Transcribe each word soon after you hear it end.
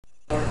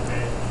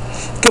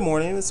Good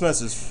morning. This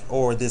message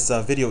or this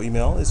video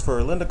email is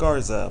for Linda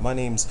Garza. My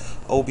name's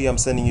Obi. I'm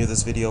sending you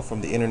this video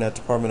from the Internet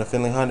Department of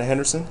Findlay,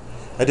 Henderson.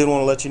 I did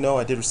want to let you know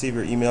I did receive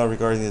your email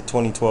regarding the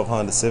 2012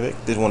 Honda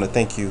Civic. Did want to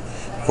thank you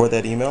for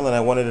that email, and I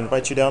wanted to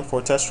invite you down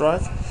for a test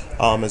drive,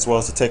 as well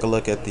as to take a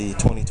look at the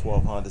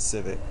 2012 Honda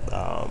Civic.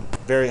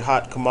 Very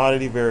hot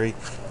commodity, very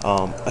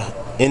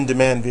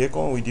in-demand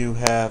vehicle, and we do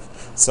have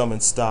some in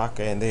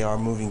stock, and they are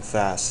moving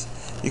fast.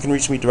 You can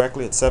reach me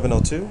directly at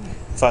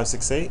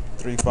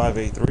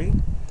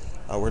 702-568-3583.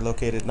 We're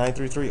located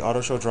 933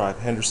 Auto Show Drive,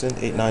 Henderson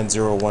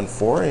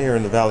 89014, here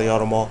in the Valley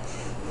Auto Mall.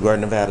 We are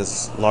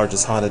Nevada's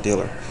largest Honda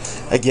dealer.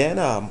 Again,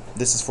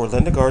 this is for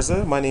Linda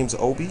Garza. My name's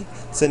Obi,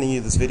 sending you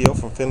this video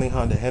from Findlay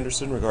Honda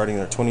Henderson regarding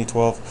our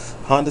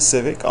 2012 Honda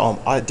Civic.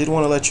 I did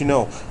want to let you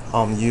know,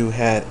 you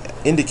had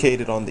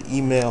indicated on the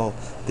email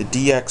the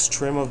DX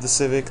trim of the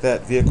Civic.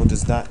 That vehicle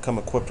does not come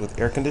equipped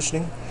with air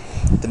conditioning.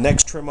 The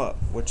next trim up,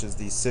 which is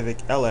the Civic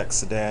LX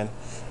sedan,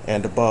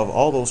 and above,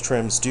 all those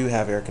trims do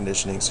have air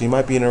conditioning. So you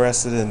might be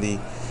interested in the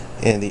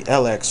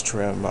LX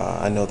trim.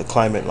 I know the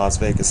climate in Las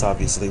Vegas,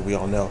 obviously, we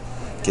all know,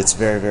 gets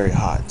very, very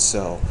hot.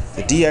 So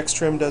the DX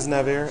trim doesn't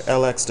have air,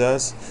 LX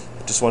does.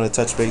 I just want to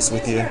touch base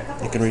with you.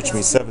 You can reach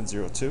me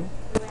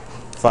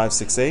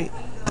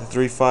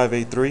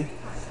 702-568-3583.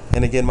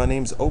 And again, my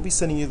name's Obi,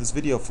 sending you this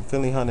video from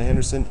Findlay Honda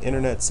Henderson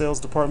Internet Sales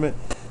Department.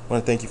 I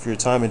want to thank you for your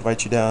time.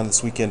 Invite you down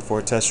this weekend for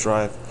a test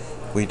drive.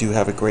 We do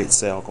have a great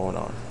sale going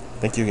on.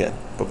 Thank you again.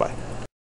 Bye-bye.